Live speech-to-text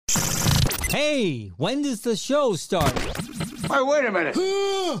Hey, when does the show start? Hey, wait a minute.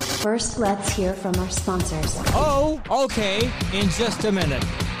 First, let's hear from our sponsors. Oh, okay, in just a minute.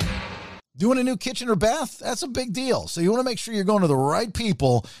 Doing a new kitchen or bath? That's a big deal. So you want to make sure you're going to the right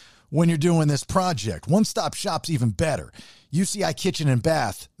people when you're doing this project. One-stop shop's even better. UCI Kitchen and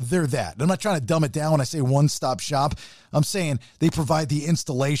Bath, they're that. I'm not trying to dumb it down when I say one-stop shop. I'm saying they provide the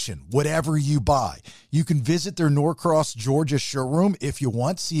installation, whatever you buy. You can visit their Norcross, Georgia showroom if you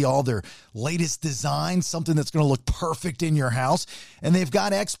want, see all their latest designs, something that's going to look perfect in your house. And they've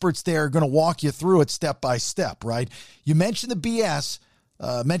got experts there going to walk you through it step by step, right? You mentioned the BS.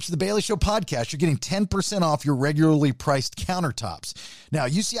 Mention the Bailey Show podcast, you're getting 10% off your regularly priced countertops. Now,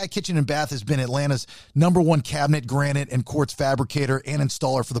 UCI Kitchen and Bath has been Atlanta's #1 cabinet, granite, and quartz fabricator and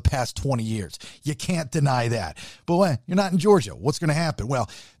installer for the past 20 years. You can't deny that. But when you're not in Georgia, what's going to happen? Well,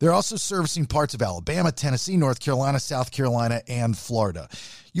 they're also servicing parts of Alabama, Tennessee, North Carolina, South Carolina, and Florida.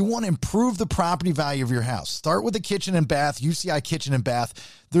 You want to improve the property value of your house. Start with the kitchen and bath, UCI Kitchen and Bath.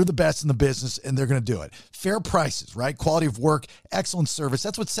 They're the best in the business, and they're going to do it. Fair prices, right? Quality of work, excellent service.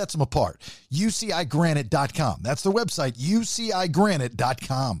 That's what sets them apart. UCIGranite.com. That's their website,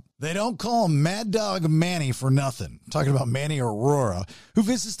 UCIGranite.com. They don't call him Mad Dog Manny for nothing. I'm talking about Manny Aurora, who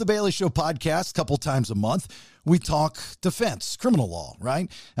visits the Bailey Show podcast a couple times a month. We talk defense, criminal law, right?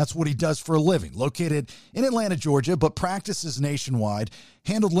 That's what he does for a living. Located in Atlanta, Georgia, but practices nationwide.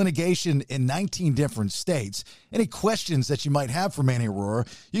 Handled litigation in 19 different states. Any questions that you might have for Manny Aurora,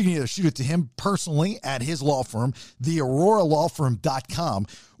 you can either shoot it to him personally at his law firm, theauroralawfirm.com,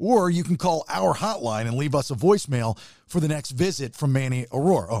 or you can call our hotline and leave us a voicemail for the next visit from Manny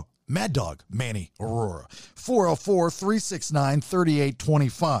Aurora. Oh, Mad Dog Manny Aurora,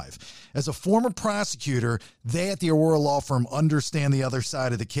 404-369-3825. As a former prosecutor, they at the Aurora Law Firm understand the other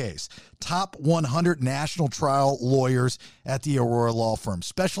side of the case. Top 100 national trial lawyers at the Aurora Law Firm,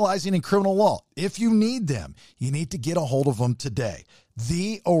 specializing in criminal law. If you need them, you need to get a hold of them today.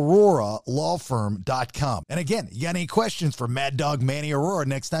 TheAuroraLawFirm.com. And again, you got any questions for Mad Dog Manny Aurora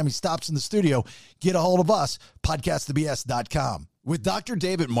next time he stops in the studio, get a hold of us, podcastthebs.com. With Dr.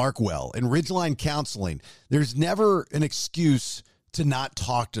 David Markwell and Ridgeline Counseling, there's never an excuse to not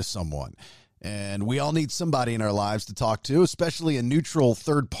talk to someone. And we all need somebody in our lives to talk to, especially a neutral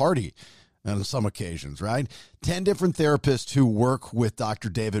third party on some occasions, right? 10 different therapists who work with Dr.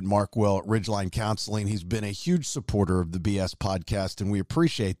 David Markwell at Ridgeline Counseling. He's been a huge supporter of the BS podcast, and we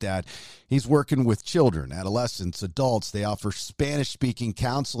appreciate that. He's working with children, adolescents, adults. They offer Spanish-speaking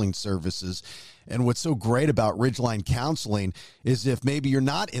counseling services. And what's so great about Ridgeline Counseling is if maybe you're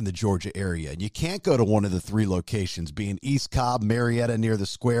not in the Georgia area and you can't go to one of the 3 locations, being East Cobb, Marietta near the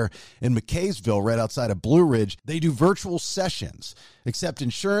square, and McKaysville right outside of Blue Ridge, they do virtual sessions, accept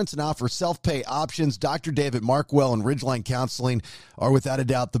insurance, and offer self-pay options. Dr. David Markwell and Ridgeline Counseling are without a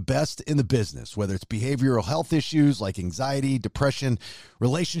doubt the best in the business, whether it's behavioral health issues like anxiety, depression,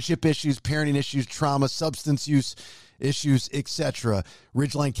 relationship issues, parenting issues, trauma, substance use issues, etc.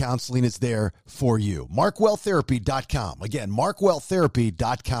 Ridgeline Counseling is there for you. MarkwellTherapy.com. Again,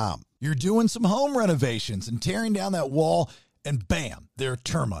 MarkwellTherapy.com. You're doing some home renovations and tearing down that wall, and bam, there are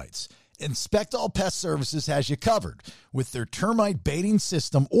termites. Inspect All Pest Services has you covered with their termite baiting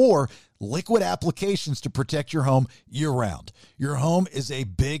system or liquid applications to protect your home year-round. Your home is a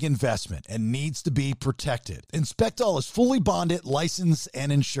big investment and needs to be protected. Inspect All is fully bonded, licensed,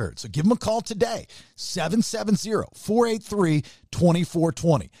 and insured. So give them a call today,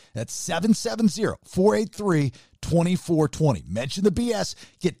 770-483-2420. That's 770-483-2420. Mention the BS.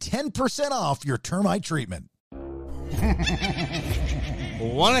 Get 10% off your termite treatment.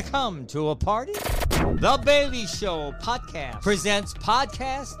 Want to come to a party? The Bailey Show podcast presents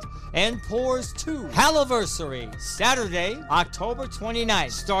Podcast and Pours 2 Halliversary, Saturday, October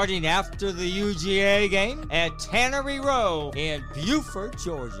 29th, starting after the UGA game at Tannery Row in Beaufort,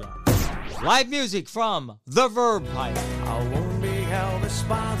 Georgia. Live music from The Verb Pipe. I won't be held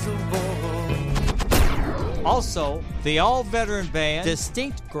responsible. Also, the all-veteran band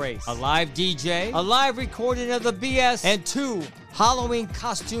Distinct Grace, a live DJ, a live recording of the BS, and 2 Halloween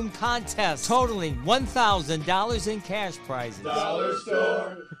costume contests totaling $1,000 in cash prizes. Dollar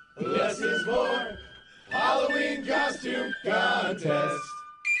store, less is more. Halloween costume contest.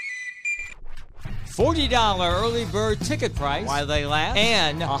 $40 early bird ticket price while they last,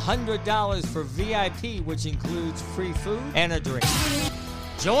 and $100 for VIP, which includes free food and a drink.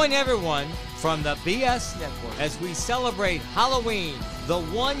 Join everyone from the BS Network as we celebrate Halloween, the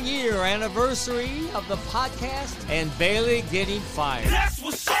 1-year anniversary of the podcast, and Bailey getting fired. That's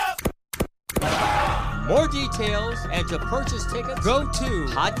what's up. more details and to purchase tickets, go to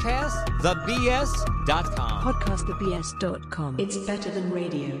podcastthebs.com. Podcastthebs.com. It's better than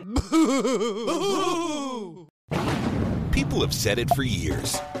radio. People have said it for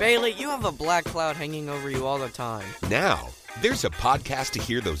years. Bailey, you have a black cloud hanging over you all the time. Now, there's a podcast to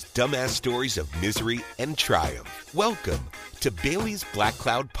hear those dumbass stories of misery and triumph. Welcome to Bailey's Black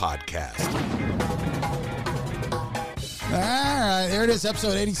Cloud Podcast. All right, there it is,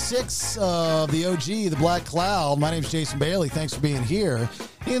 episode 86 of the OG, The Black Cloud. My name's Jason Bailey. Thanks for being here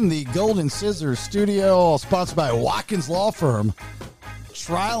in the Golden Scissors studio, sponsored by Watkins Law Firm,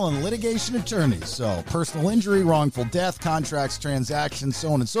 trial and litigation attorneys. So personal injury, wrongful death, contracts, transactions,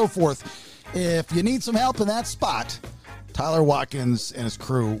 so on and so forth. If you need some help in that spot, Tyler Watkins and his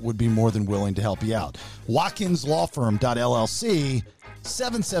crew would be more than willing to help you out. WatkinsLawFirm.LLC,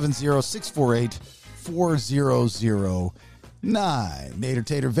 770-648-4009. Nader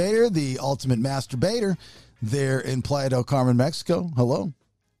Tater Vader, the ultimate masturbator, there in Playa del Carmen, Mexico. Hello.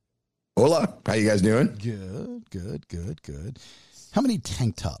 Hola. How you guys doing? Good. How many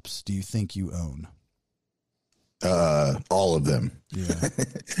tank tops do you think you own? All of them. Yeah.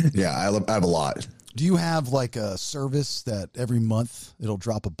 Yeah, I have a lot. Do you have like a service that every month it'll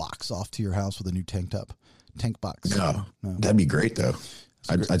drop a box off to your house with a new tank top? Tank box? No. That'd be great, though.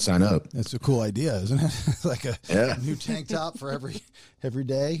 I'd sign up. That's a cool idea, isn't it? Like a Yeah. new tank top for every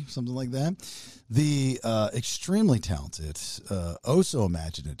day, something like that. The extremely talented, so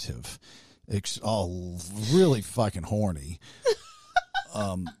imaginative, really fucking horny,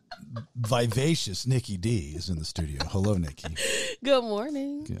 vivacious Nikki D is in the studio. Hello, Nikki. Good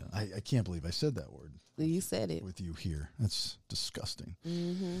morning. Yeah, I can't believe I said that word. You said it. With you here. That's disgusting.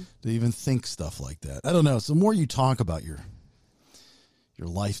 Mm-hmm. To even think stuff like that. I don't know. So the more you talk about your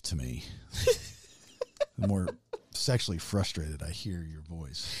life to me, the more sexually frustrated I hear your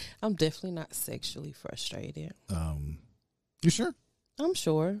voice. I'm definitely not sexually frustrated. You sure? I'm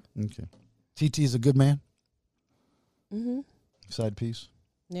sure. Okay. TT is a good man? Mm-hmm. Side piece?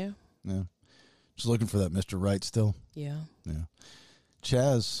 Yeah. Yeah. Just looking for that Mr. Right still? Yeah. Yeah.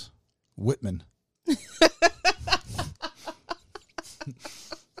 Chaz Whitman.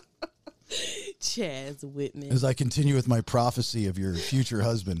 Chaz Whitman. As I continue with my prophecy of your future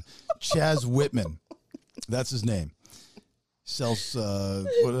husband, Chaz Whitman. That's his name. Sells,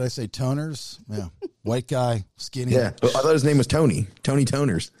 what did I say, toners? Yeah. White guy, skinny. Yeah. I thought his name was Tony. Tony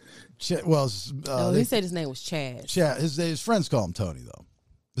Toners. He said his name was Chaz. His friends call him Tony, though.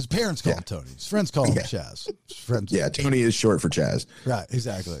 His parents call him Tony. His friends call him Chaz. His friends. Yeah, Tony is short for Chaz. Right,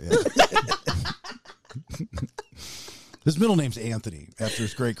 exactly. Yeah. His middle name's Anthony, after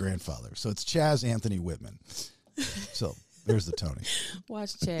his great-grandfather. So it's Chaz Anthony Whitman. So there's the Tony.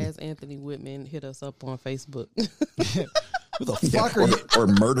 Watch Chaz Anthony Whitman hit us up on Facebook. Who the fuck are you? Or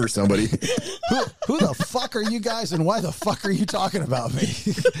murder somebody. Who the fuck are you guys, and why the fuck are you talking about me?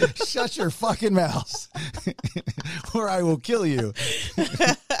 Shut your fucking mouths, or I will kill you.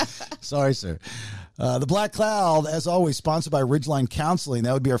 Sorry, sir. The Black Cloud, as always, sponsored by Ridgeline Counseling.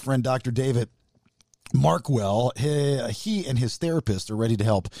 That would be our friend Dr. David Markwell. He and his therapist are ready to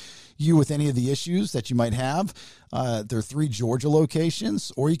help you with any of the issues that you might have. There are 3 Georgia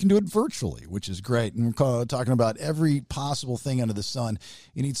locations, or you can do it virtually, which is great. And we're talking about every possible thing under the sun.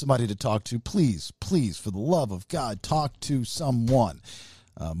 You need somebody to talk to. Please, for the love of God, talk to someone.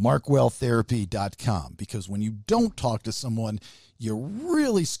 MarkwellTherapy.com, because when you don't talk to someone, you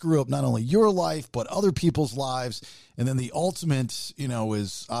really screw up not only your life, but other people's lives. And then the ultimate,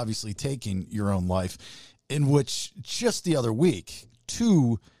 is obviously taking your own life, in which just the other week,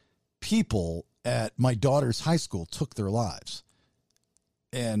 2 people at my daughter's high school took their lives,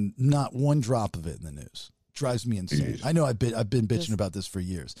 and not one drop of it in the news. Drives me insane. I know I've been bitching about this for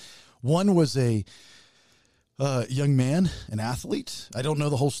years. One was a young man, an athlete. I don't know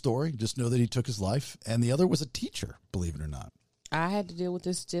the whole story, just know that he took his life. And the other was a teacher, believe it or not. I had to deal with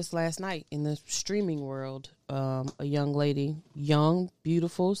this just last night in the streaming world. A young lady, young,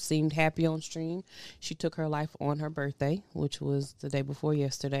 beautiful, seemed happy on stream. She took her life on her birthday, which was the day before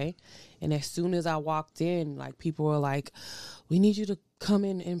yesterday. And as soon as I walked in, like, people were like, "We need you to come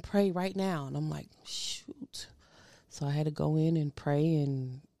in and pray right now." And I'm like, shoot. So I had to go in and pray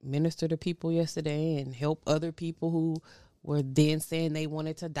and minister to people yesterday and help other people who were then saying they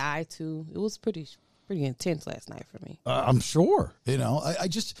wanted to die too. It was pretty intense last night for me. I'm sure. I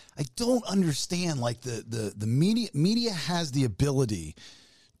don't understand, like, the media has the ability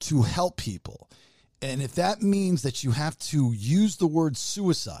to help people. And if that means that you have to use the word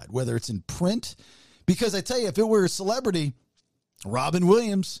suicide, whether it's in print, because I tell you, if it were a celebrity, Robin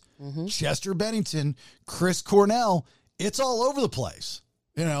Williams, Chester Bennington, Chris Cornell, it's all over the place,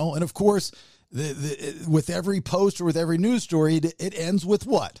 and of course, With every post or with every news story, it ends with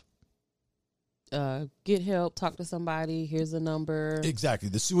what? Get help, talk to somebody, here's a number. Exactly.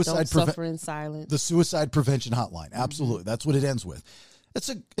 The suicide Don't suffer in silence. The suicide prevention hotline. Absolutely. That's what it ends with.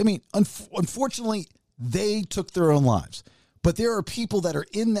 Unfortunately, they took their own lives. But there are people that are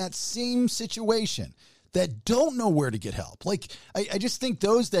in that same situation that don't know where to get help. Like, I just think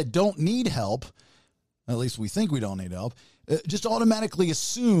those that don't need help, at least we think we don't need help, just automatically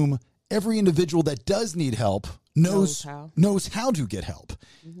assume every individual that does need help knows how to get help.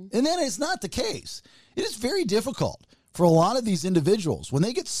 And that is not the case. It is very difficult for a lot of these individuals. When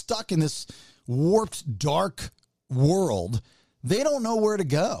they get stuck in this warped, dark world, they don't know where to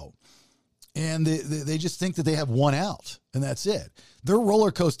go. And they just think that they have one out, and that's it. Their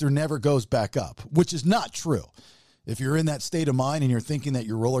roller coaster never goes back up, which is not true. If you're in that state of mind and you're thinking that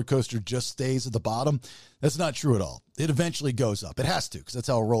your roller coaster just stays at the bottom, that's not true at all. It eventually goes up. It has to, because that's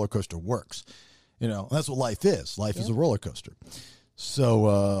how a roller coaster works. That's what life is. Life is a roller coaster.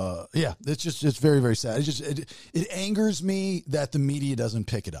 So, it's very, very sad. It angers me that the media doesn't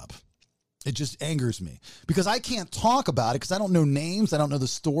pick it up. It just angers me because I can't talk about it because I don't know names. I don't know the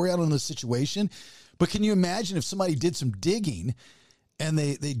story. I don't know the situation. But can you imagine if somebody did some digging and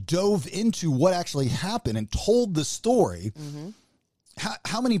they dove into what actually happened and told the story,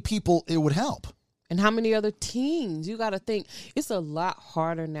 how many people it would help? And how many other teens? You got to think. It's a lot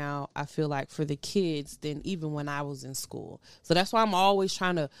harder now, I feel like, for the kids than even when I was in school. So that's why I'm always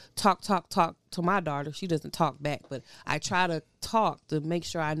trying to talk to my daughter. She doesn't talk back, but I try to talk to make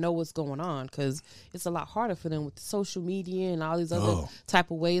sure I know what's going on, because it's a lot harder for them with social media and all these other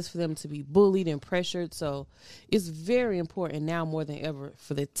type of ways for them to be bullied and pressured. So it's very important now more than ever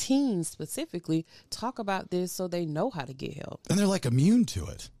for the teens specifically, talk about this so they know how to get help. And they're like immune to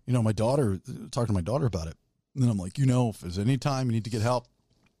it. My daughter, talking to my daughter about it, and I'm like, if there's any time you need to get help,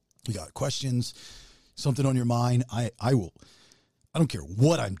 you got questions, something on your mind, I will. I don't care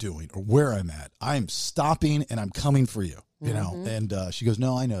what I'm doing or where I'm at. I'm stopping and I'm coming for you, And she goes,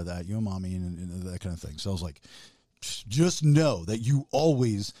 no, I know that. You and mommy and that kind of thing. So I was like, just know that you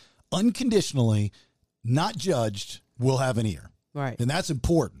always unconditionally, not judged, will have an ear. Right. And that's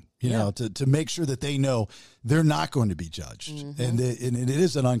important, to make sure that they know they're not going to be judged. And it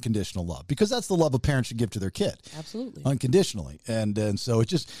is an unconditional love, because that's the love a parent should give to their kid. Absolutely. Unconditionally. And so it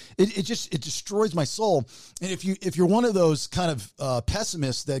destroys my soul. And if you're one of those kind of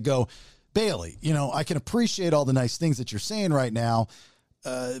pessimists that go, Bailey, I can appreciate all the nice things that you're saying right now,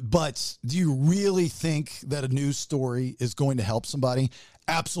 but do you really think that a news story is going to help somebody?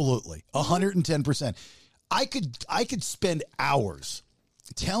 Absolutely. 110%. I could spend hours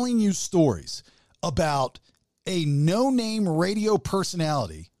telling you stories about a no-name radio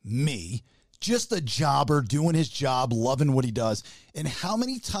personality, me, just a jobber doing his job, loving what he does, and how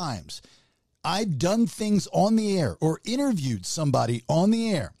many times I've done things on the air or interviewed somebody on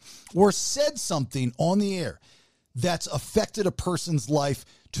the air or said something on the air that's affected a person's life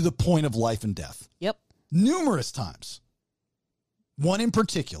to the point of life and death. Yep. Numerous times. One in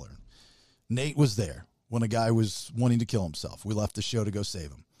particular, Nate was there when a guy was wanting to kill himself. We left the show to go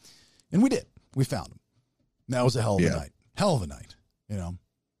save him. And we did. We found him. That was a hell of a night. Hell of a night,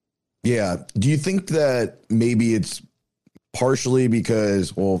 Yeah. Do you think that maybe it's partially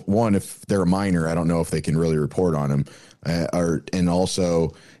because, well, one, if they're a minor, I don't know if they can really report on them. And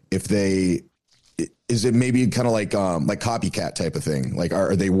also if is it maybe kind of like copycat type of thing? Like,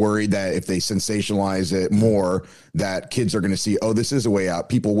 are they worried that if they sensationalize it more, that kids are going to see, oh, this is a way out.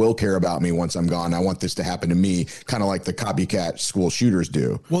 People will care about me once I'm gone. I want this to happen to me, kind of like the copycat school shooters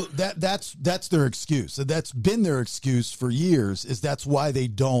do. Well, that's their excuse. So that's been their excuse for years. Is that's why they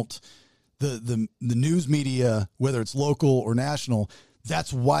don't the news media, whether it's local or national,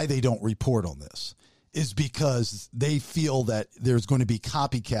 that's why they don't report on this. Is because they feel that there's going to be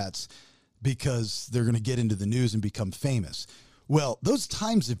copycats, because they're going to get into the news and become famous. Well, those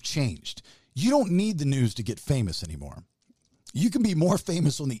times have changed. You don't need the news to get famous anymore. You can be more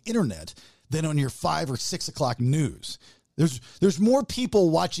famous on the internet than on your 5 or 6 o'clock news. There's more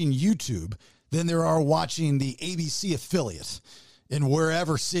people watching YouTube than there are watching the ABC affiliate in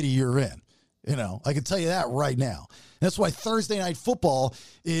wherever city you're in. I can tell you that right now. That's why Thursday Night Football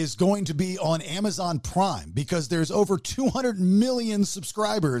is going to be on Amazon Prime, because there's over 200 million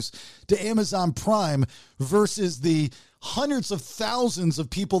subscribers to Amazon Prime versus the hundreds of thousands of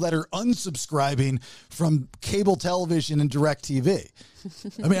people that are unsubscribing from cable television and DirecTV.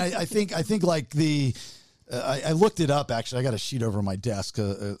 I mean, I think like I looked it up, actually. I got a sheet over my desk.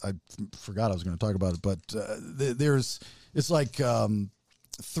 I forgot I was going to talk about it, but it's like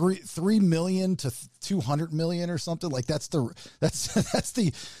 3 million to 200 million or something. Like that's the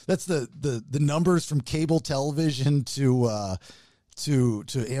numbers from cable television to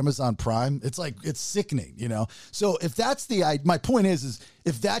Amazon Prime. It's sickening, you know? So if that's my point is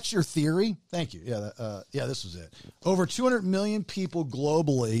if that's your theory, thank you. Yeah. This was it. Over 200 million people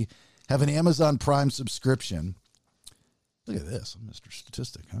globally have an Amazon Prime subscription. Look at this. I'm Mr.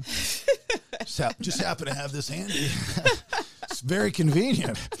 Statistic, huh? just happen to have this handy. It's very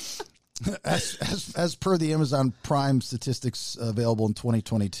convenient. As per the Amazon Prime statistics available in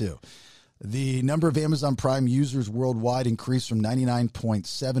 2022. The number of Amazon Prime users worldwide increased from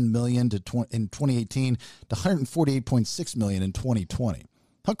 99.7 million in 2018 to 148.6 million in 2020.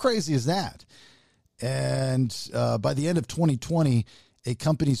 How crazy is that? And by the end of 2020, a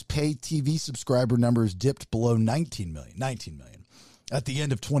company's pay TV subscriber numbers dipped below 19 million. At the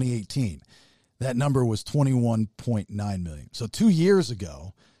end of 2018, that number was 21.9 million. So 2 years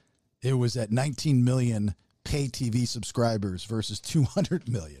ago, it was at 19 million pay TV subscribers versus 200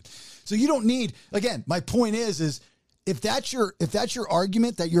 million. So you don't need, again, my point is if that's your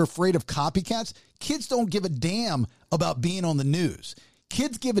argument that you're afraid of copycats, kids don't give a damn about being on the news.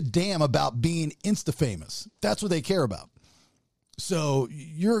 Kids give a damn about being Insta-famous. That's what they care about. So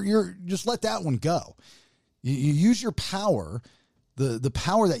you're just let that one go. You use your power, the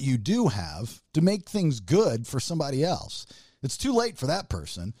power that you do have, to make things good for somebody else. It's too late for that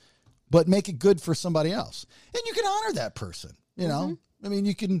person, but make it good for somebody else. And you can honor that person, you know? I mean,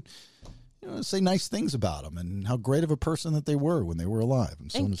 you can say nice things about them and how great of a person that they were when they were alive.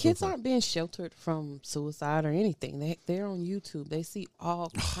 And, so on and kids so forth. aren't being sheltered from suicide or anything. They're on YouTube. They see all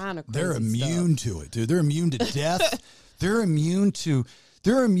kind of crazy They're immune stuff. to it, dude. They're immune to death. They're immune to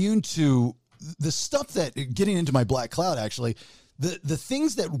the stuff that, getting into my black cloud, actually, the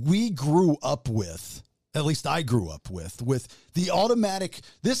things that we grew up with, at least I grew up with the automatic,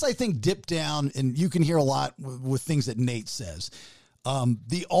 this I think dipped down, and you can hear a lot with things that Nate says.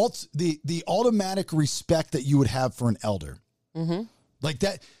 The automatic respect that you would have for an elder. Mm-hmm. Like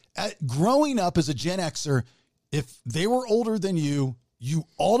that, growing up as a Gen Xer, if they were older than you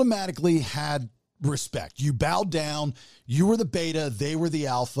automatically had respect. You bowed down, you were the beta, they were the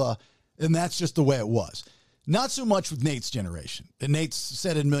alpha, and that's just the way it was. Not so much with Nate's generation. And Nate's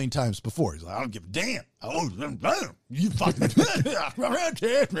said it a million times before. He's like, I don't give a damn. You fucking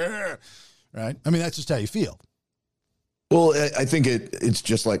right? I mean, that's just how you feel. Well, I think it's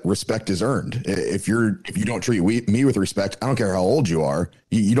just like respect is earned. If you don't treat me with respect, I don't care how old you are.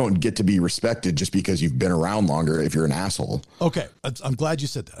 You don't get to be respected just because you've been around longer if you're an asshole. Okay. I'm glad you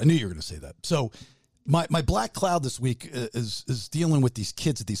said that. I knew you were going to say that. So my black cloud this week is dealing with these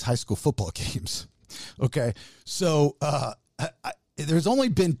kids at these high school football games. Okay. So there's only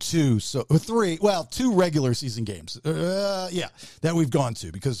been two regular season games. That we've gone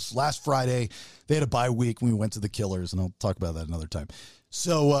to, because last Friday they had a bye week when we went to the Killers, and I'll talk about that another time.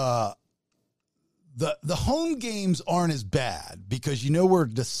 So the home games aren't as bad because you know where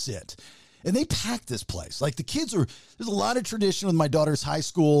to sit. And they pack this place. Like the kids there's a lot of tradition with my daughter's high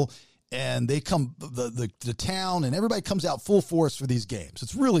school, and they come the town, and everybody comes out full force for these games.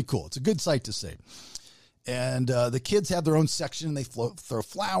 It's really cool. It's a good sight to see. And the kids have their own section, and they throw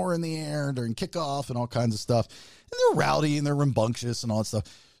flour in the air during kickoff and all kinds of stuff. And they're rowdy and they're rambunctious and all that stuff.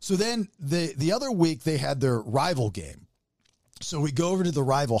 So then the other week they had their rival game. So we go over to the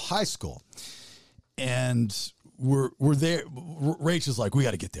rival high school, and we're there. Rachel's like, we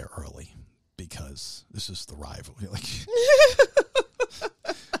got to get there early because this is the rival. Like,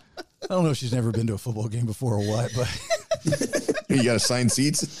 I don't know if she's never been to a football game before or what, but you got assigned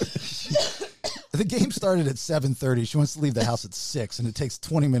seats. The game started at 7:30. She wants to leave the house at 6, and it takes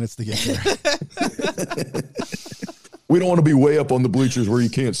 20 minutes to get there. We don't want to be way up on the bleachers where you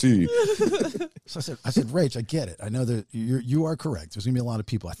can't see. So I said, Rach, I get it. I know that you are correct. There's gonna be a lot of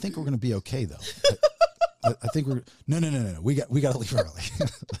people. I think we're gonna be okay though. I think we're no. We got to leave early.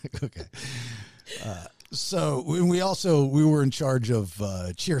 Okay. So we were in charge of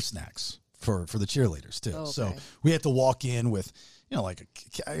cheer snacks for the cheerleaders too. Okay. So we had to walk in with, like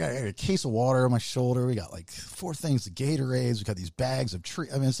I got a case of water on my shoulder. We got like 4 things of Gatorades. We got these bags of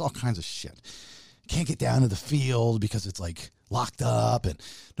it's all kinds of shit. Can't get down to the field because it's like locked up and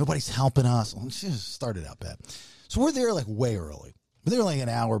nobody's helping us. Well, it just started out bad. So we're there like way early. But they were like an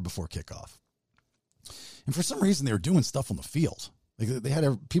hour before kickoff. And for some reason they were doing stuff on the field. Like they had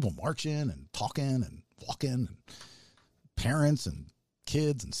people marching and talking and walking, and parents and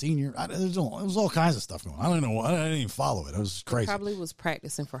kids and senior. There was all kinds of stuff going on. I don't know. I didn't even follow it. It was crazy. Probably was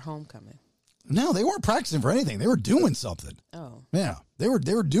practicing for homecoming. No, they weren't practicing for anything. They were doing something. Oh, yeah, they were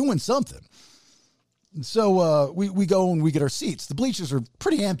doing something. So we go and we get our seats. The bleachers are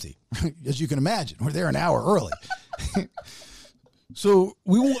pretty empty, as you can imagine. We're there an hour early. So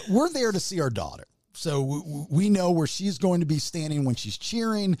we're there to see our daughter. So we know where she's going to be standing when she's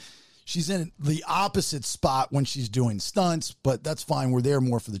cheering. She's in the opposite spot when she's doing stunts, but that's fine. We're there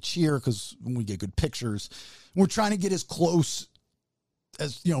more for the cheer because we get good pictures. We're trying to get as close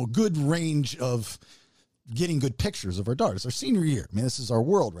as, good range of getting good pictures of our daughter. It's our senior year. I mean, this is our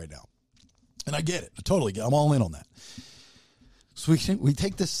world right now. And I get it. I totally get it. I'm all in on that. So we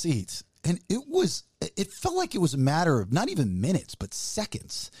take the seats, and it felt like it was a matter of not even minutes, but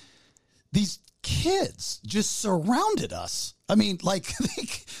seconds. These kids just surrounded us. I mean, like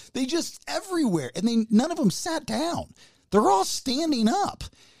they just everywhere, and none of them sat down. They're all standing up,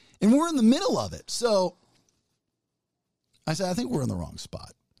 and we're in the middle of it. So I said, I think we're in the wrong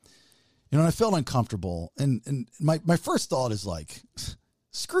spot. And I felt uncomfortable, and my first thought is like,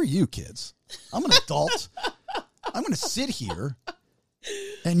 screw you, kids. I'm an adult. I'm going to sit here,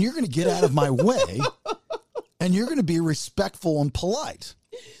 and you're going to get out of my way, and you're going to be respectful and polite.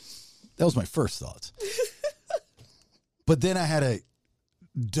 That was my first thoughts. But then I had a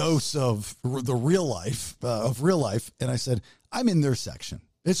dose of the real life, and I said, I'm in their section.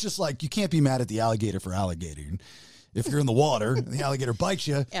 It's just like you can't be mad at the alligator for alligating. If you're in the water and the alligator bites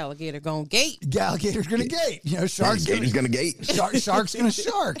you, alligator gonna gate. Alligator's gonna gate. Shark's gonna gate. Shark's gonna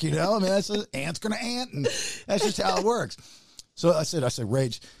shark. I mean, ant's gonna ant, and that's just how it works. So I said,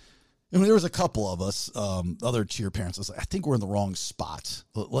 Rage. And there was a couple of us, other cheer parents. I was like, I think we're in the wrong spot.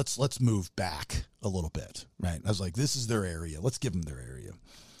 Let's move back a little bit, right? I was like, this is their area. Let's give them their area.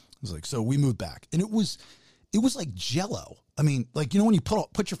 I was like, so we moved back, and it was like Jell-O. I mean, like, when you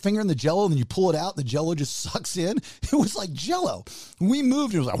put your finger in the Jell-O and then you pull it out, the Jell-O just sucks in. It was like Jell-O. We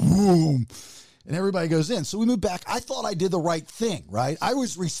moved, it was like, boom, and everybody goes in. So we moved back. I thought I did the right thing, right? I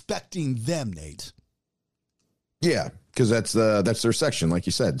was respecting them, Nate. Yeah, because that's their section, like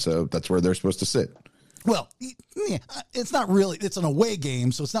you said. So that's where they're supposed to sit. Well, yeah, it's not really. It's an away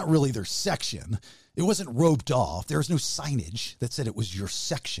game, so it's not really their section. It wasn't roped off. There was no signage that said it was your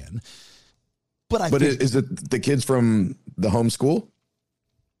section. But is it the kids from the home school?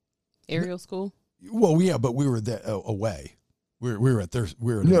 Ariel school? Well, yeah, but we were away. We were at their.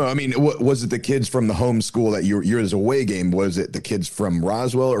 No, I mean, was it the kids from the home school that yours away game? Was it the kids from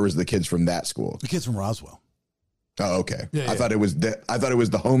Roswell, or was it the kids from that school? The kids from Roswell. Oh, okay. Yeah, I thought it was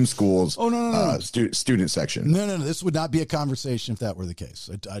the home school's no. Student section. No. This would not be a conversation if that were the case.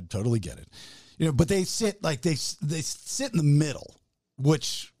 I'd totally get it. But they sit like they sit in the middle,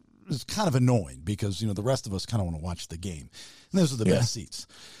 which is kind of annoying because, the rest of us kind of want to watch the game. And those are the best seats.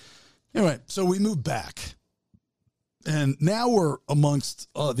 Anyway, so we moved back. And now we're amongst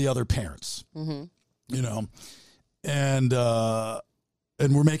the other parents, and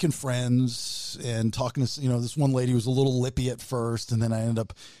we're making friends and talking to, this one lady was a little lippy at first. And then I ended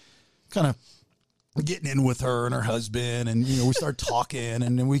up kind of getting in with her and her husband. And, we started talking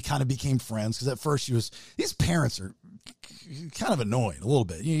and then we kind of became friends. Cause at first these parents are kind of annoying a little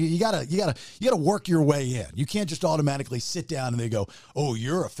bit. You gotta work your way in. You can't just automatically sit down and they go, oh,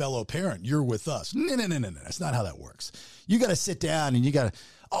 you're a fellow parent. You're with us. No. That's not how that works. You got to sit down and you got to,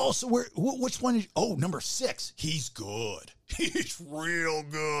 oh, so which one? Number 6. He's good. He's real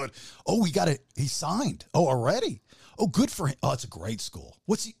good. Oh, he signed. Oh, already. Oh, good for him. Oh, it's a great school.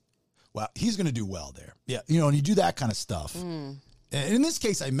 Well, he's going to do well there. Yeah. And you do that kind of stuff. And in this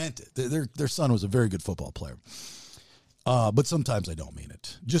case, I meant it. Their son was a very good football player. But sometimes I don't mean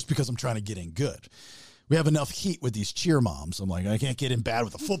it just because I'm trying to get in good. We have enough heat with these cheer moms. I'm like, I can't get in bad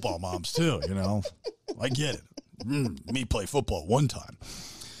with the football moms too. I get it. Me play football one time.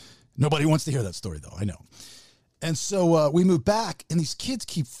 Nobody wants to hear that story though. I know. And so we moved back and these kids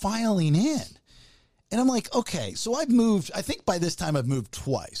keep filing in and I'm like, okay, so I've moved. I think by this time I've moved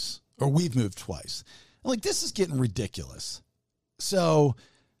twice or we've moved twice. I'm like, this is getting ridiculous. So,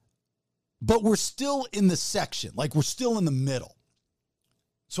 but we're still in the section, like we're still in the middle.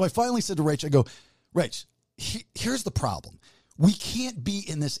 So I finally said to Rach, I go, Rach, here's the problem. We can't be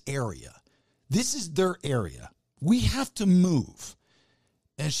in this area. This is their area. We have to move.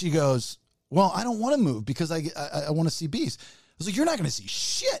 And she goes, well, I don't want to move because I want to see bees. I was like, you're not going to see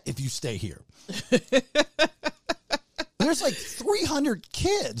shit if you stay here. There's like 300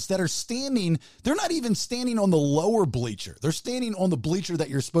 kids that are standing. They're not even standing on the lower bleacher. They're standing on the bleacher that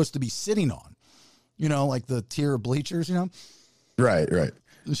you're supposed to be sitting on. Like the tier of bleachers, Right.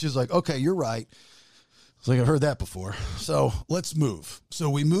 And she's like, okay, you're right. I was like, I've heard that before. So let's move. So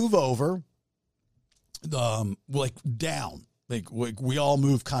we move over, like down. Like we all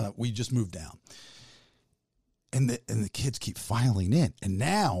move we just moved down. And the kids keep filing in. And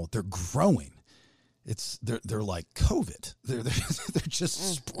now they're growing. they're like COVID. They're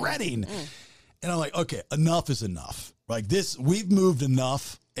just spreading. And I'm like, okay, enough is enough. Like this, we've moved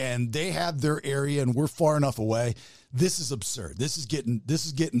enough, and they have their area, and we're far enough away. This is absurd. This is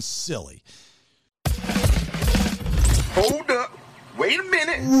getting silly. Hold up. Wait a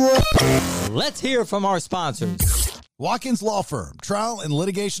minute. Let's hear from our sponsors. Watkins Law Firm, trial and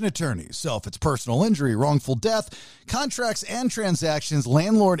litigation attorneys. So if it's personal injury, wrongful death, contracts and transactions,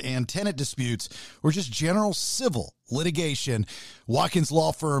 landlord and tenant disputes, or just general civil litigation, Watkins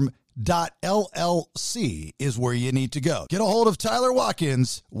Law Firm .llc is where you need to go. Get a hold of Tyler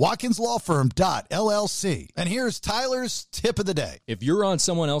Watkins, WatkinsLawFirm.llc. And here's Tyler's tip of the day. If you're on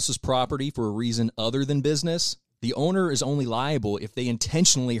someone else's property for a reason other than business, the owner is only liable if they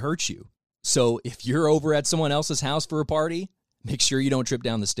intentionally hurt you. So if you're over at someone else's house for a party, make sure you don't trip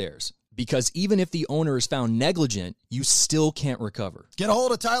down the stairs. Because even if the owner is found negligent, you still can't recover. Get a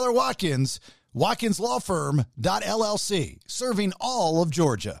hold of Tyler Watkins, WatkinsLawFirm.llc, serving all of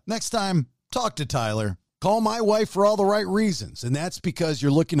Georgia. Next time, talk to Tyler. Call my wife for all the right reasons, and that's because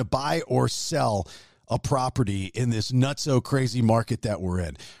you're looking to buy or sell a property in this nutso crazy market that we're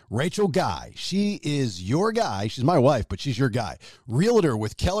in. Rachel Guy, she is your guy. She's my wife, but she's your guy. Realtor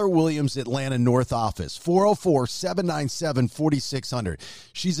with Keller Williams Atlanta North office, 404-797-4600.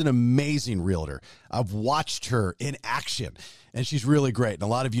 She's an amazing realtor. I've watched her in action, and she's really great. And a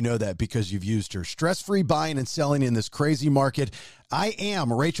lot of you know that because you've used her. Stress-free buying and selling in this crazy market. I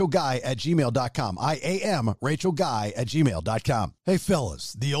am RachelGuy@gmail.com. I am RachelGuy@gmail.com. Hey,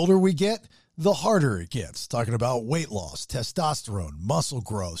 fellas, the older we get, the harder it gets. Talking about weight loss, testosterone, muscle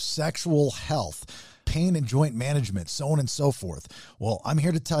growth, sexual health, pain and joint management, so on and so forth. Well, I'm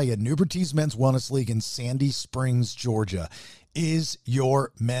here to tell you, Nubertese Men's Wellness League in Sandy Springs, Georgia, is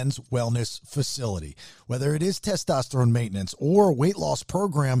your men's wellness facility. Whether it is testosterone maintenance or weight loss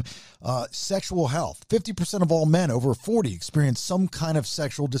program, sexual health. 50% of all men over 40 experience some kind of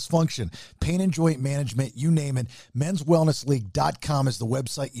sexual dysfunction, pain and joint management, you name it. Menswellnessleague.com is the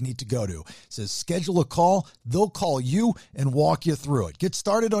website you need to go to. It says schedule a call. They'll call you and walk you through it. Get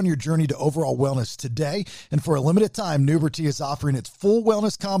started on your journey to overall wellness today. And for a limited time, Nuberty is offering its full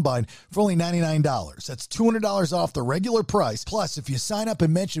wellness combine for only $99. That's $200 off the regular price. Plus, if you sign up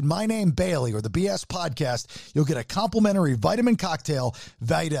and mention my name, Bailey, or the BS Podcast, you'll get a complimentary vitamin cocktail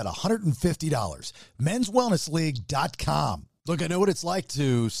valued at $150. Menswellnessleague.com. Look, I know what it's like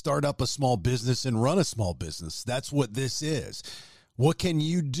to start up a small business and run a small business. That's what this is. What can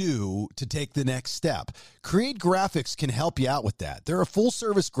you do to take the next step? Create Graphics can help you out with that. They're a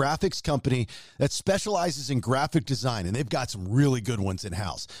full-service graphics company that specializes in graphic design, and they've got some really good ones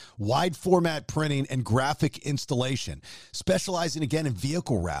in-house. Wide format printing and graphic installation. Specializing, again, in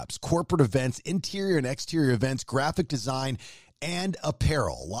vehicle wraps, corporate events, interior and exterior events, graphic design, and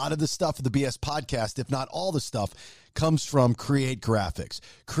apparel. A lot of the stuff of the BS Podcast, if not all the stuff, comes from Create Graphics.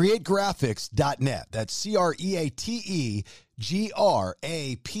 CreateGraphics.net. That's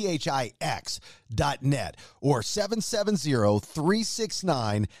CreateGraphics.net or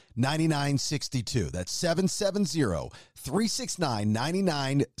 770-369-9962. That's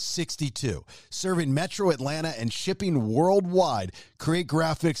 770-369-9962. Serving Metro Atlanta and shipping worldwide. Create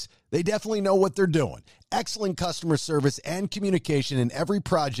Graphics, they definitely know what they're doing. Excellent customer service and communication in every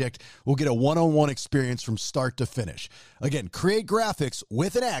project. Will get a one-on-one experience from start to finish. Again, Create Graphics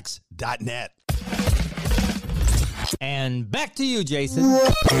with an X.net. And back to you, Jason.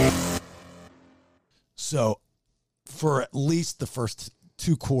 So, for at least the first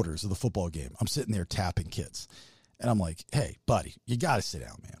 2 quarters of the football game, I'm sitting there tapping kids. And I'm like, hey, buddy, you got to sit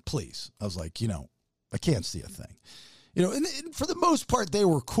down, man, please. I was like, I can't see a thing. And for the most part, they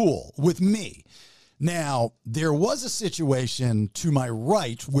were cool with me. Now, there was a situation to my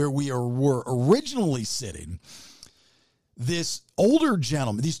right where we were originally sitting. This older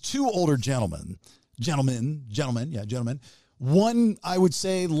gentleman, these 2 older gentlemen. One, I would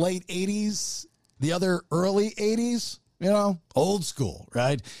say, late 80s, the other early 80s, old school,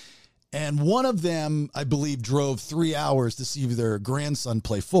 right? And one of them, I believe, drove 3 hours to see their grandson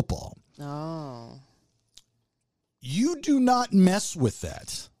play football. Oh. You do not mess with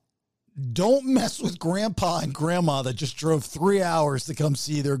that. Don't mess with grandpa and grandma that just drove 3 hours to come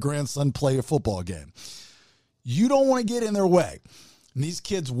see their grandson play a football game. You don't want to get in their way. And these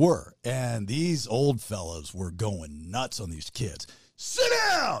kids were. And these old fellows were going nuts on these kids. Sit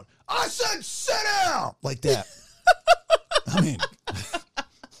down! I said sit down! Like that. I mean,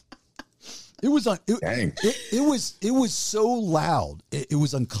 it was so loud. It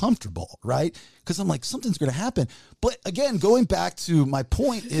was uncomfortable, right? Because I'm like, something's going to happen. But again, going back to my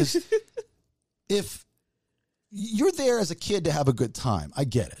point is, if you're there as a kid to have a good time, I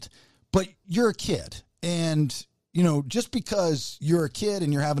get it. but you're a kid, and just because you're a kid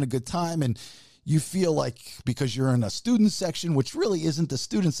and you're having a good time, and you feel like because you're in a student section, which really isn't the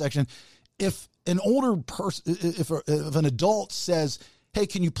student section, if an older person, if an adult says, "Hey,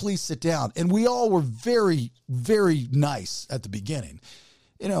 can you please sit down?" and we all were very, very nice at the beginning,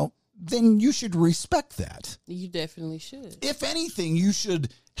 then you should respect that. You definitely should. If anything, you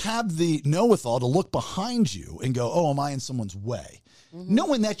should have the know-withal to look behind you and go, "Oh, am I in someone's way?" Mm-hmm.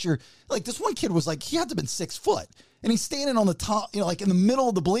 Knowing that you're like, this one kid was like, he had to have been 6 foot, and he's standing on the top, like in the middle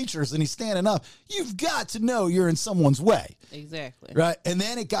of the bleachers, and he's standing up. You've got to know you're in someone's way. Exactly. Right. And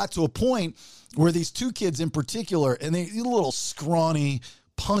then it got to a point where these two kids in particular, and they little scrawny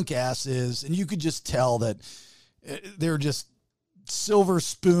punk asses, and you could just tell that they're just silver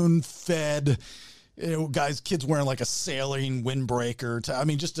spoon fed kids wearing like a sailing windbreaker.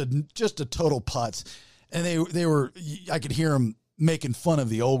 Just a total putz. And they were, I could hear them making fun of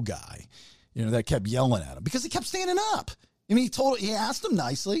the old guy, that kept yelling at him because he kept standing up. I mean, he asked him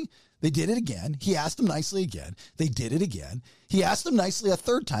nicely. They did it again. He asked him nicely again. They did it again. He asked him nicely a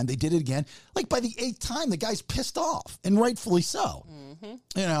third time. They did it again. Like by the 8th time, the guy's pissed off, and rightfully so.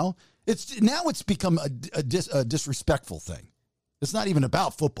 Mm-hmm. It's become a disrespectful thing. It's not even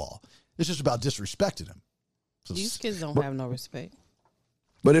about football. It's just about disrespecting him. So, these kids don't have no respect.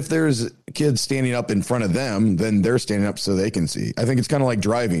 But if there's kids standing up in front of them, then they're standing up so they can see. I think it's kind of like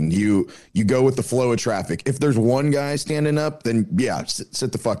driving. You go with the flow of traffic. If there's one guy standing up, then yeah,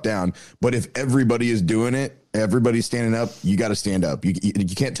 sit the fuck down. But if everybody is doing it, everybody's standing up, you got to stand up. You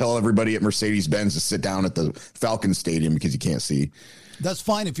can't tell everybody at Mercedes-Benz to sit down at the Falcons Stadium because you can't see. That's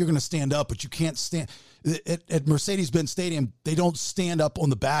fine if you're going to stand up, but you can't stand at Mercedes-Benz Stadium. They don't stand up on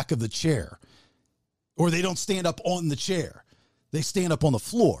the back of the chair, or they don't stand up on the chair. They stand up on the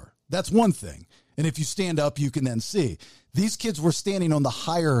floor. That's one thing. And if you stand up, you can then see. These kids were standing on the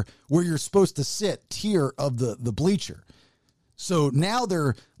higher, where you're supposed to sit, tier of the bleacher. So now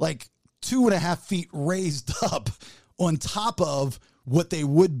they're like 2.5 feet raised up on top of what they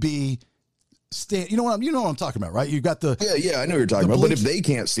would be. You know what I'm talking about, right? You got the yeah. I know what you're talking about. But if they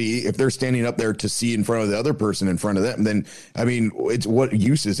can't see, if they're standing up there to see in front of the other person in front of them, then I mean, it's what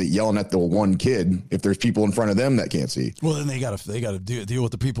use is it yelling at the one kid if there's people in front of them that can't see? Well, then they got to deal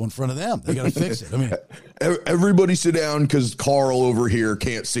with the people in front of them. They got to fix it. I mean, everybody sit down because Carl over here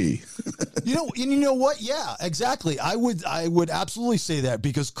can't see. You know what? Yeah, exactly. I would absolutely say that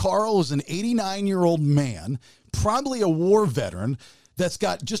because Carl is an 89-year-old man, probably a war veteran, that's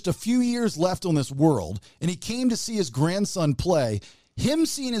got just a few years left on this world, and he came to see his grandson play. Him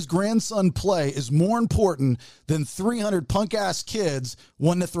seeing his grandson play is more important than 300 punk-ass kids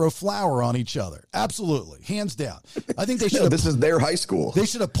wanting to throw flour on each other. Absolutely. Hands down. I think they should. This is their high school. They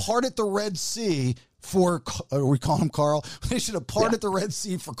should have parted the Red Sea for, we call him Carl. They should have parted the Red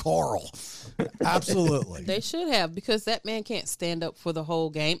Sea for Carl. Absolutely. They should have, because that man can't stand up for the whole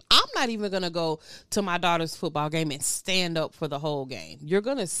game. I'm not even going to go to my daughter's football game and stand up for the whole game. You're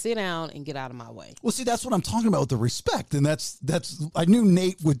going to sit down and get out of my way. Well, see, that's what I'm talking about with the respect. And that's I knew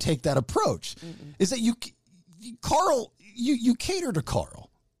Nate would take that approach. Is that Carl, you cater to Carl.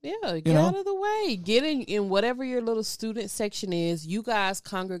 Yeah, get out of the way. Get in whatever your little student section is. You guys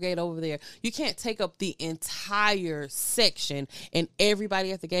congregate over there. You can't take up the entire section, and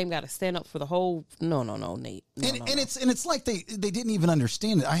everybody at the game got to stand up for the whole. No, Nate. It's like they didn't even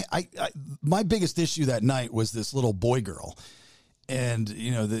understand it. I my biggest issue that night was this little boy girl, and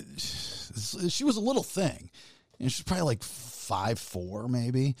she was a little thing, and she's probably like 5'4",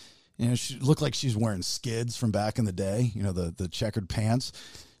 maybe. She looked like she's wearing skids from back in the day. The checkered pants.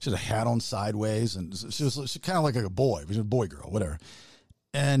 She had a hat on sideways, and she was kind of like a boy. She was a boy girl, whatever.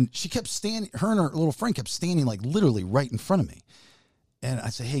 And she kept standing, her and her little friend kept standing like literally right in front of me. And I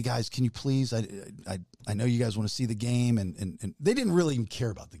said, "Hey guys, can you please, I know you guys want to see the game." And they didn't really even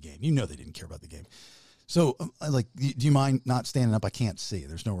care about the game. They didn't care about the game. So I like, "Do you mind not standing up? I can't see.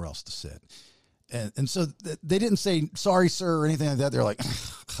 There's nowhere else to sit." And so they didn't say, "Sorry, sir," or anything like that. They're like,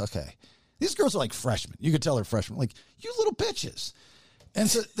 "Okay." These girls are like freshmen. You could tell they're freshmen. Like, "You little bitches." And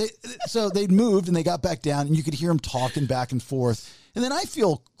so they'd moved and they got back down, and you could hear them talking back and forth. And then I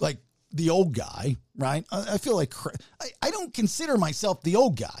feel like the old guy, right? I feel like I don't consider myself the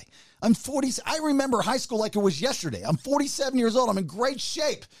old guy. I'm 40. I remember high school like it was yesterday. I'm 47 years old. I'm in great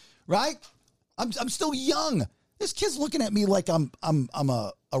shape, right? I'm still young. This kid's looking at me like I'm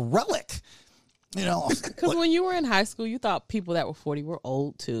a relic. Because when you were in high school, you thought people that were 40 were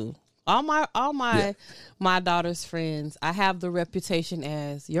old too. All my daughter's friends, I have the reputation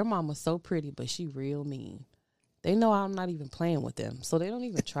as, your mama's so pretty, but she real mean. They know I'm not even playing with them, so they don't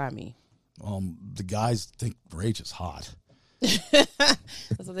even try me. The guys think Rach is hot.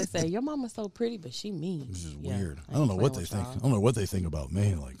 That's what they say. Your mama's so pretty, but she mean. This is weird. I don't know what they think. I don't know what they think about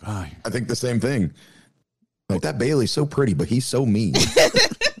me. Like, I think the same thing. Like, that Bailey's so pretty, but he's so mean. Is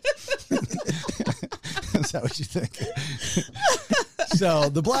that what you think? So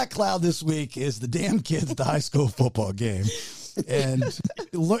the black cloud this week is the damn kids at the high school football game. And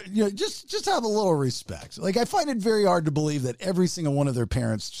just have a little respect. Like, I find it very hard to believe that every single one of their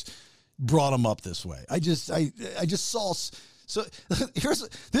parents brought them up this way. I just saw. So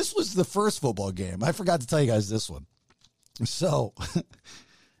this was the first football game. I forgot to tell you guys this one. So,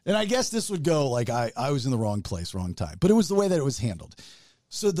 and I guess this would go like I was in the wrong place, wrong time. But it was the way that it was handled.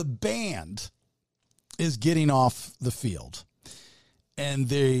 So the band is getting off the field, and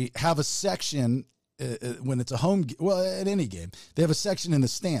they have a section when it's a home. Well, at any game, they have a section in the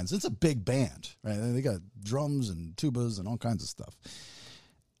stands. It's a big band, right? They got drums and tubas and all kinds of stuff.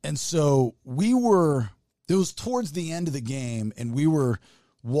 And so it was towards the end of the game, and we were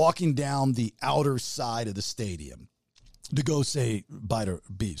walking down the outer side of the stadium to go say bye to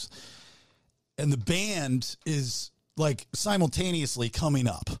Bees. And the band is like simultaneously coming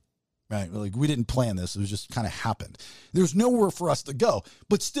up, right? Like, we didn't plan this. It was just kind of happened. There's nowhere for us to go,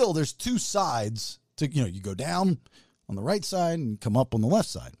 but still there's two sides to, you go down on the right side and come up on the left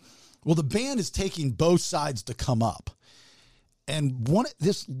side. Well, the band is taking both sides to come up. And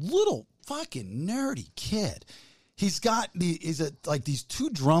this little fucking nerdy kid, he's got like these two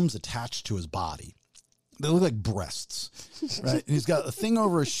drums attached to his body. They look like breasts, right? And he's got a thing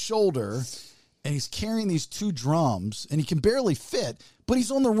over his shoulder, and he's carrying these two drums, and he can barely fit, but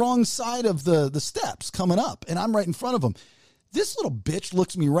he's on the wrong side of the steps coming up, and I'm right in front of him. This little bitch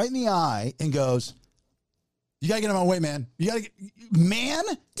looks me right in the eye and goes, "You gotta get out of my way, man. Man?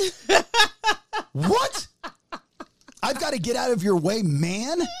 What? I've got to get out of your way,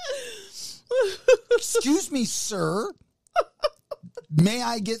 man? Excuse me, sir. May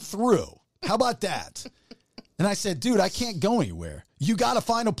I get through? How about that?" And I said, "Dude, I can't go anywhere. You got to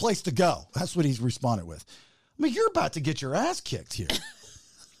find a place to go." That's what he's responded with. I mean, you're about to get your ass kicked here.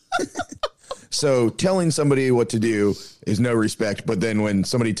 So telling somebody what to do is no respect, but then when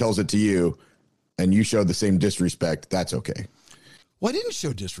somebody tells it to you and you show the same disrespect, that's okay. Well, I didn't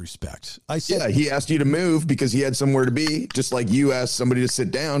show disrespect. I said, yeah, he asked you to move because he had somewhere to be, just like you asked somebody to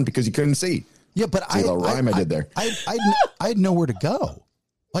sit down because you couldn't see. Yeah, but see the rhyme I did there. I had nowhere to go.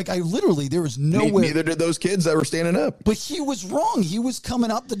 Like, there was nowhere. Neither did those kids that were standing up. But he was wrong. He was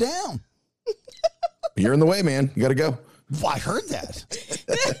coming up the down. You're in the way, man. You got to go. Well, I heard that.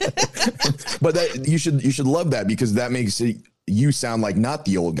 But you should love that, because that makes you sound like not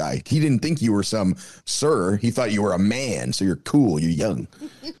the old guy. He didn't think you were some sir. He thought you were a man. So you're cool. You're young.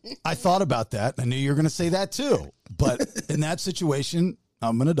 I thought about that. I knew you were going to say that too. But in that situation,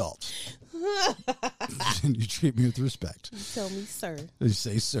 I'm an adult. You treat me with respect. You tell me, sir. You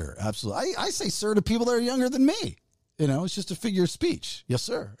say, sir. Absolutely. I say, sir, to people that are younger than me. It's just a figure of speech. Yes,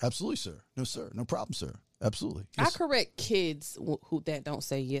 sir. Absolutely, sir. No, sir. No problem, sir. Absolutely. Yes. I correct kids who that don't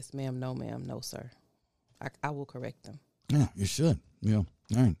say yes, ma'am, no, sir. I will correct them. Yeah, you should. Yeah. All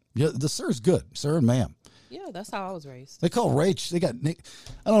right. Yeah, the sir's good. Sir and ma'am. Yeah, that's how I was raised. They call Rach. They got Nick.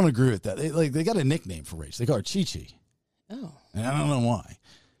 I don't agree with that. They got a nickname for Rach. They call her Chi-Chi. Oh. And I don't know why.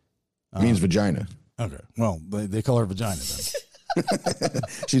 It means vagina. Okay. Well, they call her vagina then.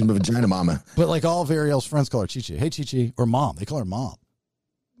 She's my vagina mama. But like all of Ariel's friends call her Chi-Chi. Hey, Chi-Chi. Or mom. They call her mom.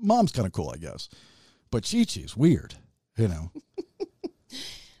 Mom's kind of cool, I guess. But Chi-Chi's weird, Well,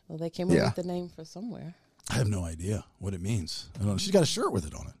 they came up with the name for somewhere. I have no idea what it means. I don't know. She's got a shirt with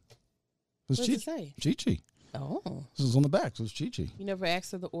it on it. What does it say? Chi-Chi. Oh. This is on the back. So it's Chi-Chi. You never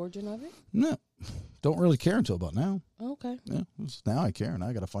asked her the origin of it? No. Don't really care until about now. Okay. Yeah. Now I care, and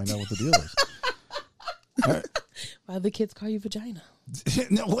I got to find out what the deal is. All right. Why do the kids call you vagina?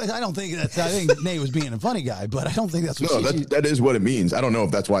 No, I don't think that's. I think Nate was being a funny guy, but I don't think that's what. No, that is what it means. I don't know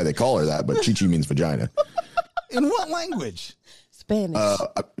if that's why they call her that, but Chi-Chi means vagina. In what language? Spanish.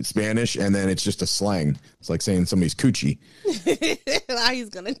 Spanish, and then it's just a slang. It's like saying somebody's coochie. Now he's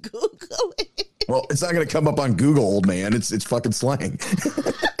gonna Google it. Well, it's not gonna come up on Google, old man. It's fucking slang.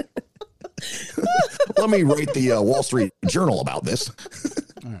 Let me write the Wall Street Journal about this.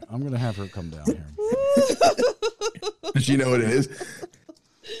 All right, I'm gonna have her come down here. Does she know what it is?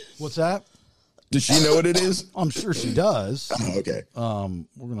 What's that? Does she know what it is? I'm sure she does. Oh, okay.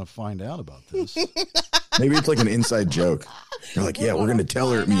 We're gonna find out about this. Maybe it's like an inside joke. You're like, yeah, we're gonna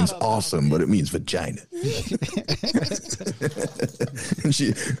tell her it means awesome, but it means vagina. And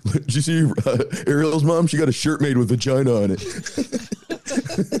did you see Ariel's mom? She got a shirt made with vagina on it.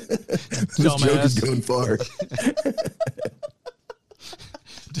 This joke is going far.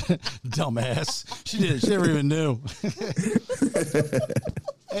 Dumbass. She did. She never even knew.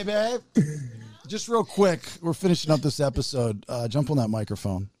 Hey, babe. Just real quick, we're finishing up this episode. Jump on that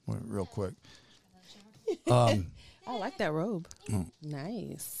microphone real quick. I like that robe.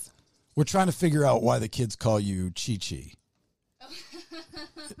 Nice. We're trying to figure out why the kids call you Chi-Chi.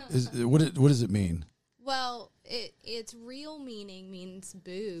 What does it mean? Well, its real meaning means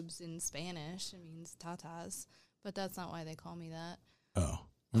boobs in Spanish. It means tatas, but that's not why they call me that. Oh.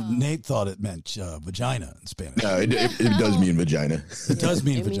 Nate thought it meant vagina in Spanish. No, it does mean vagina. It does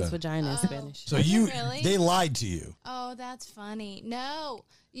mean vagina. It means vagina in Spanish. So really? They lied to you. Oh, that's funny. No,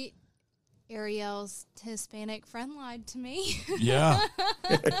 Ariel's Hispanic friend lied to me. Yeah.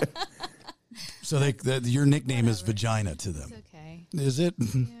 So your nickname is vagina to them. It's okay. Is it?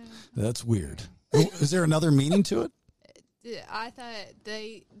 Yeah. That's weird. Is there another meaning to it? I thought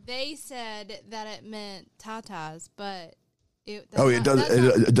they said that it meant tatas, but it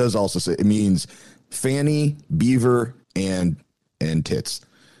does also say it means fanny, beaver, and tits.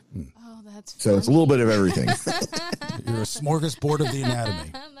 Oh, that's funny. So it's a little bit of everything. You're a smorgasbord of the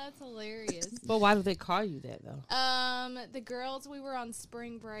anatomy. That's hilarious. But why do they call you that though? The girls, we were on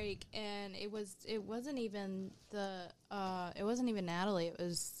spring break, and it wasn't even Natalie. It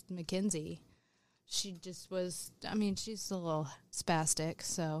was Mackenzie. She just was. I mean, she's a little spastic,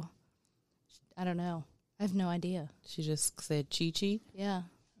 so I don't know. I have no idea. She just said Chi-Chi? Yeah.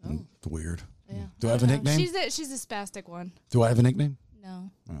 Oh. Weird. Yeah. Do I have a nickname? She's a spastic one. Do I have a nickname?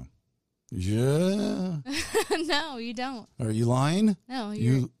 No. Oh. Yeah. No, you don't. Are you lying? No,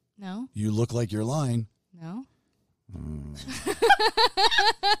 no. You look like you're lying. No.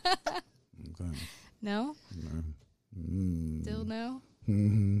 Okay. No. Still no.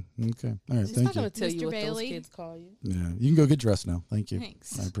 Okay. All right. She's Thank not you. going to tell Mr. you what Bailey. those kids call you. Yeah. You can go get dressed now. Thank you.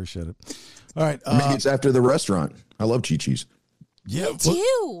 Thanks. I appreciate it. All right. Maybe it's after the restaurant. I love Chi-Chi's. Yeah. Me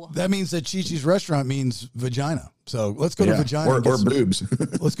too. That means that Chi-Chi's restaurant means vagina. So let's go to vagina. Or boobs.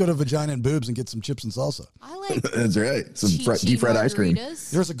 Let's go to vagina and boobs and get some chips and salsa. I like That's right. Some Chi-Chi deep fried ice cream.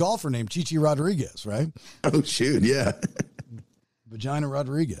 margaritas. There's a golfer named Chi-Chi Rodriguez, right? Oh, shoot. Yeah. Vagina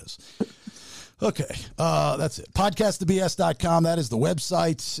Rodriguez. Okay, that's it. Podcastthebs.com. That is the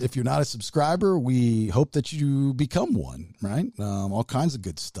website. If you're not a subscriber, we hope that you become one, right? All kinds of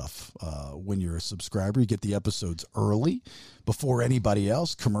good stuff. When you're a subscriber, you get the episodes early before anybody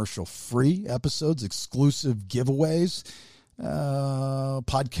else, commercial-free episodes, exclusive giveaways,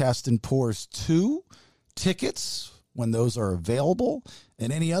 Podcast and Pours 2 tickets when those are available,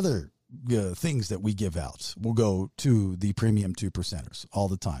 and any other things that we give out will go to the premium 2%ers all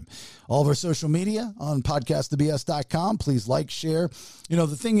the time. All of our social media on podcastthebs.com. Please like, share. You know,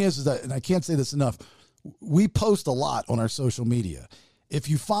 the thing is that, and I can't say this enough, we post a lot on our social media. If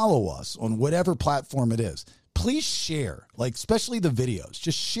you follow us on whatever platform it is, please share, like especially the videos.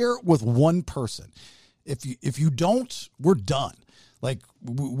 Just share it with one person. If you don't, we're done. Like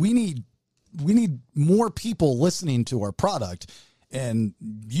we need more people listening to our product, and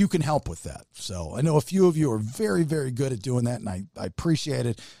you can help with that. So I know a few of you are very, very good at doing that, and I appreciate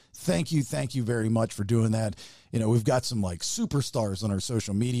it. Thank you very much for doing that. You know, we've got some like superstars on our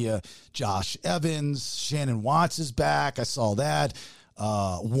social media. Josh Evans, Shannon Watts is back. I saw that.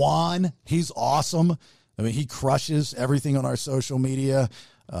 Juan, he's awesome. I mean, he crushes everything on our social media.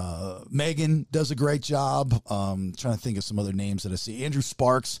 Megan does a great job. Trying to think of some other names that I see. Andrew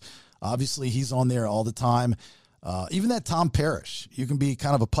Sparks, obviously he's on there all the time. Even that Tom Parrish, you can be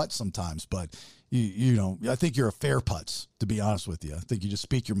kind of a putz sometimes, but you know, I think you're a fair putz, to be honest with you. I think you just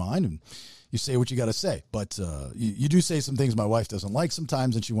speak your mind and you say what you got to say. But you do say some things my wife doesn't like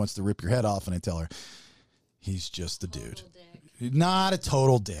sometimes, and she wants to rip your head off, and I tell her, he's just a dude. Not a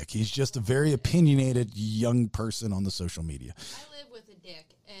total dick. He's just a very opinionated young person on the social media. I live with a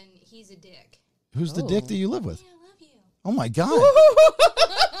dick, and he's a dick. Who's the dick that you live with? Yeah, I love you. Oh, my God.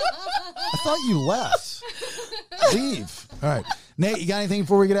 I thought you left. Leave. All right. Nate, you got anything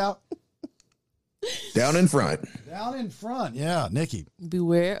before we get out? Down in front. Down in front. Yeah, Nikki.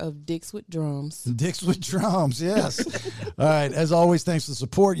 Beware of dicks with drums. Dicks with drums, yes. All right. As always, thanks for the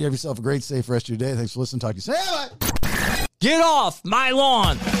support. You have yourself a great, safe rest of your day. Thanks for listening. Talk to you soon. Bye. Get off my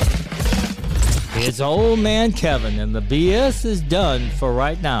lawn! It's old man Kevin, and the BS is done for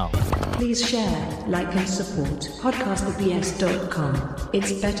right now. Please share, like, and support podcastthebs.com.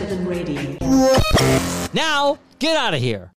 It's better than radio. Now, get out of here.